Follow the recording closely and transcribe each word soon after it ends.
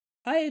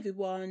Hi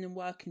everyone and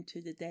welcome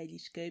to the Daily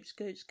Scopes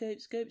for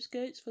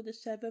the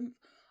 7th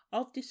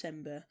of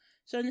December.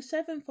 So on the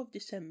 7th of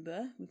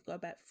December, we've got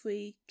about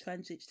 3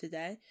 transits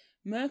today.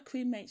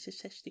 Mercury makes a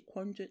sextile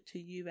quadrant to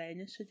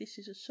Uranus, so this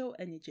is a soul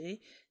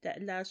energy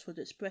that allows for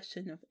the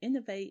expression of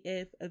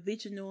innovative,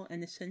 original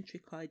and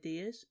eccentric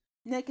ideas.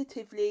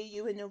 Negatively,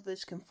 you and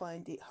others can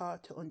find it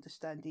hard to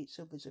understand each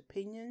other's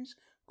opinions,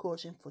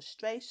 causing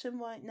frustration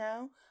right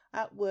now.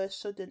 At worst,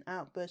 sudden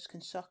outbursts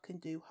can shock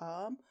and do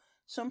harm.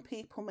 Some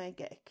people may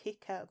get a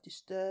kick out of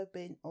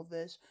disturbing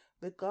others,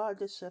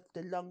 regardless of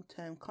the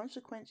long-term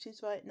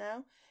consequences right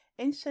now.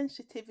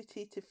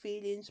 Insensitivity to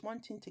feelings,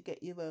 wanting to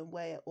get your own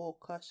way at all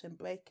costs and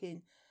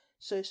breaking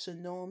social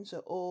norms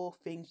are all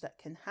things that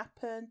can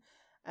happen,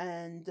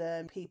 and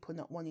people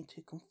not wanting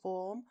to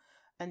conform.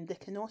 And there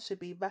can also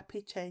be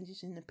rapid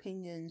changes in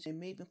opinions and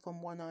moving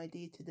from one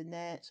idea to the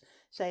next,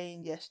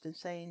 saying yes then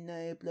saying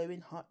no,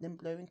 blowing hot then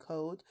blowing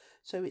cold.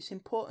 So it's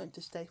important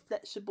to stay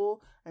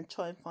flexible and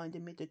try and find a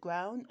middle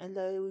ground,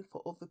 allowing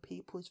for other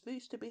people's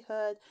views to be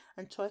heard,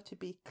 and try to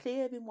be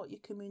clear in what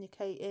you're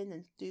communicating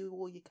and do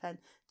all you can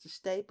to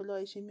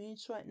stabilise your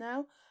moods right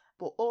now.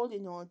 But all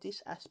in all,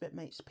 this aspect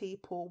makes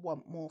people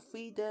want more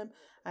freedom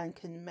and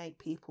can make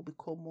people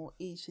become more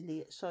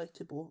easily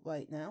excitable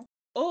right now.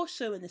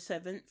 Also in the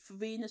 7th,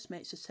 Venus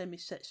makes a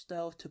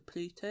semi-sextile to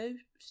Pluto,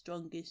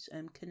 strongest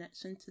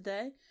connection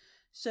today.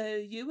 So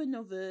you and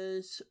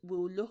others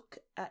will look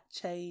at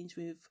change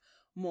with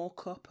more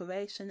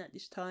cooperation at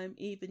this time,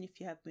 even if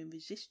you have been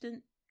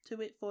resistant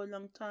to it for a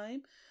long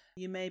time.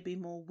 You may be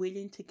more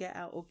willing to get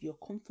out of your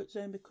comfort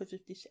zone because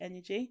of this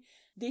energy.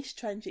 This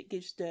transit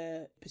gives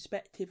the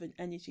perspective and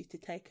energy to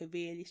take a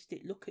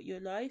realistic look at your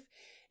life.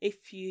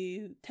 If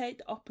you take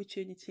the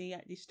opportunity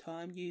at this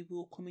time, you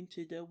will come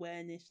into the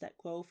awareness that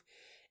growth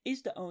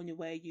is the only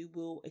way you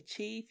will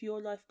achieve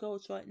your life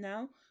goals right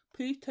now.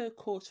 Pluto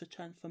calls for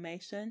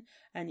transformation,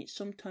 and it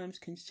sometimes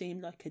can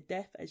seem like a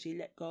death as you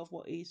let go of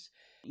what is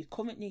you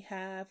currently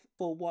have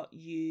for what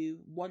you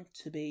want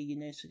to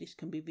be, so this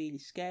can be really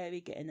scary,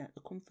 getting out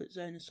the comfort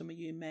zone, and some of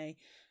you may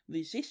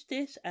resist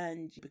this,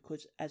 and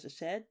because, as I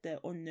said, the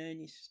unknown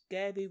is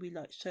scary. We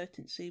like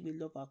certainty, we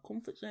love our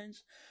comfort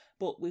zones,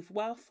 but with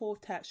well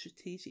thought out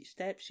strategic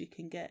steps, you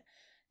can get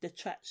the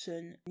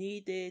traction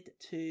needed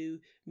to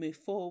move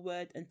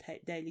forward and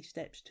take daily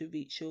steps to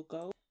reach your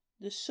goal.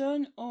 The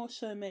Sun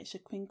also makes a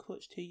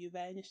quincunx to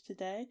Uranus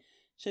today,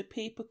 so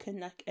people can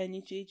lack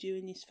energy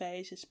during this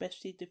phase,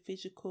 especially the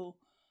physical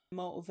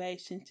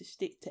motivation to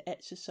stick to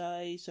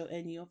exercise or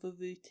any other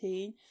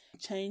routine.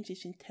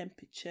 Changes in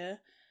temperature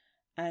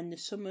and the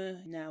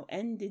summer now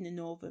end in the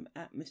northern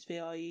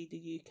atmosphere, i.e.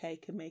 the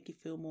UK, can make you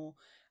feel more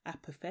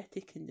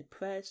apathetic and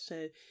depressed.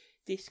 So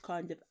this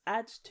kind of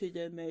adds to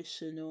the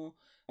emotional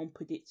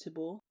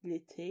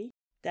unpredictability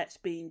that's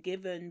being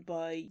given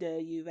by the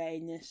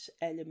Uranus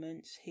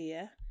elements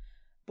here.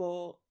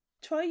 But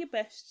try your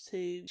best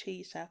to cheer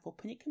yourself up,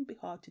 and it can be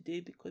hard to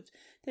do because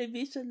there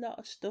is a lot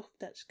of stuff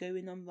that's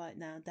going on right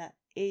now that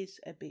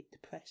is a bit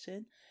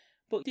depressing.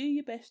 But do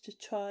your best to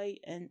try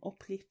and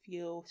uplift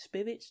your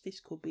spirits. This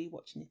could be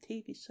watching a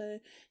TV show,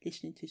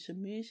 listening to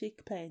some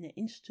music, playing an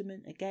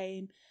instrument, a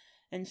game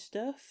and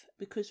stuff,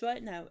 because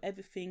right now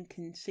everything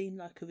can seem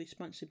like a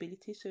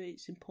responsibility, so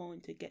it's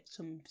important to get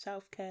some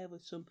self-care or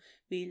some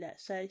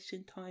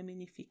relaxation time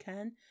in if you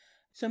can.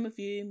 Some of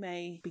you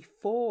may be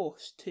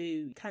forced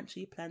to cancel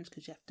your plans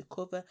because you have to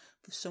cover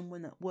for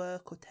someone at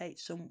work or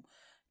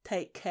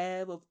take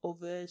care of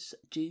others'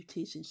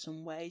 duties in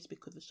some ways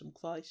because of some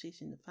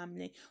crisis in the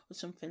family or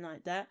something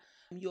like that.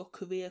 Your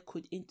career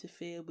could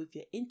interfere with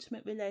your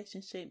intimate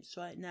relationships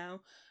right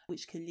now,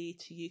 which can lead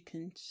to you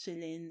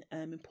cancelling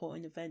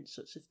important events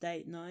such as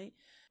date night,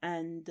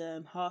 and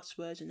harsh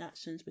words and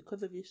actions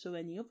because of this or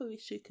any other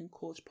issue can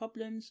cause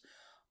problems.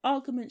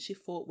 Arguments you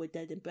thought were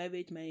dead and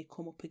buried may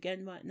come up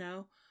again right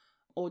now.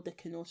 Or there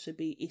can also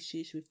be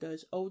issues with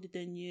those older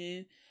than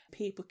you.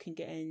 People can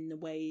get in the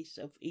ways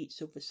of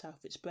each other's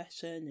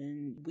self-expression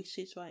and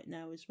wishes right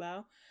now as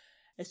well.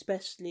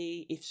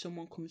 Especially if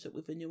someone comes up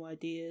with a new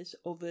ideas,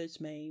 others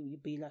may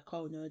be like,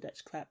 oh no,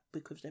 that's crap,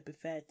 because they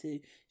prefer to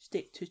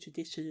stick to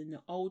tradition and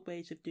the old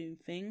ways of doing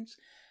things.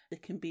 There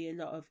can be a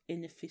lot of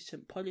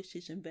inefficient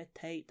policies and red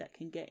tape that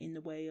can get in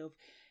the way of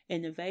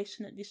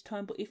innovation at this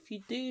time. But if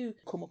you do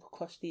come up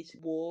across these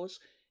wars,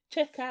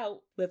 check out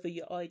whether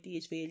your idea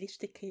is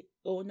realistic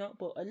or not.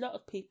 But a lot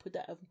of people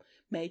that have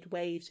made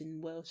waves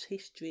in world's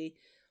history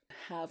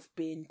have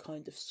been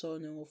kind of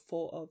sung or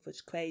thought of as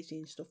crazy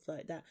and stuff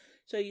like that.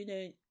 So,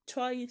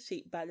 try and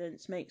seek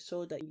balance, make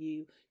sure that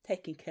you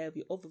taking care of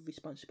your other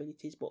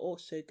responsibilities, but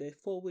also go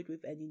forward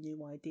with any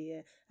new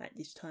idea at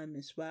this time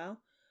as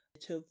well,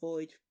 to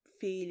avoid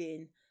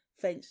feeling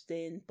fenced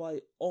in by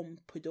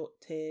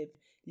unproductive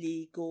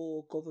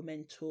legal,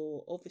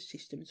 governmental, other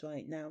systems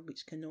right now,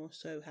 which can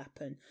also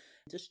happen.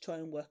 Just try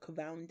and work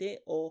around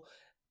it, or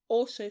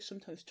also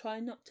sometimes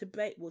try not to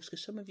break rules,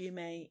 because some of you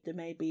there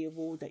may be a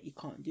rule that you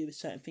can't do a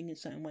certain thing in a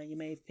certain way. You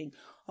may think,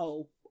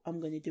 oh, I'm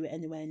going to do it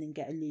anyway and then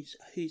get a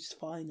who's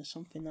fine or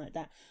something like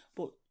that.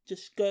 But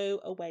just go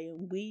away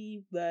and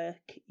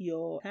rework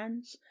your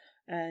plans,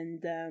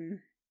 and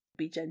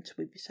be gentle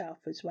with yourself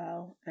as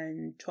well,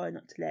 and try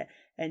not to let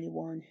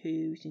anyone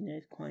who's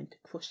trying to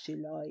crush your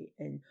light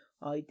and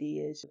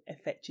ideas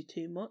affect you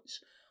too much.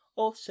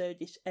 Also,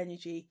 this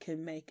energy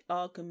can make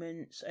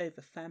arguments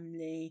over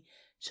family,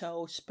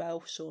 child,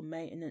 spouse, or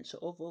maintenance,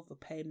 or other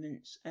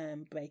payments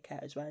break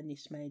out as well, and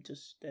this may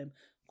just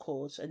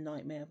cause a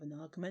nightmare of an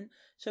argument.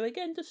 So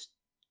again, just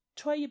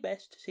try your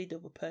best to see the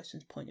other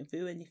person's point of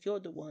view, and if you're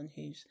the one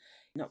who's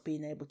not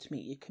being able to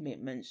meet your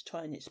commitments,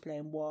 try and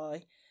explain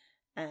why,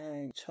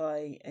 and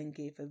try and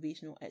give a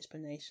reasonable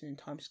explanation and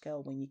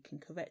timescale when you can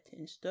correct it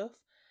and stuff.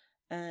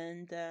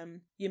 And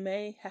you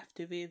may have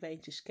to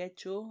rearrange your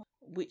schedule,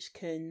 which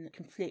can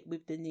conflict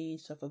with the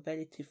needs of a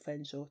relative,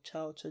 friends, or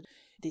child. So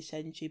this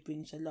energy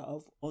brings a lot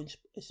of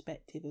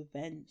unexpected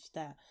events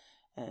that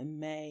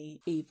may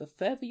either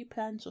further your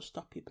plans or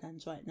stop your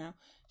plans right now.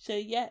 So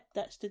yeah,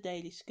 that's the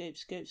daily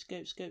scopes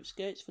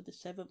for the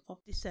 7th of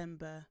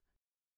December.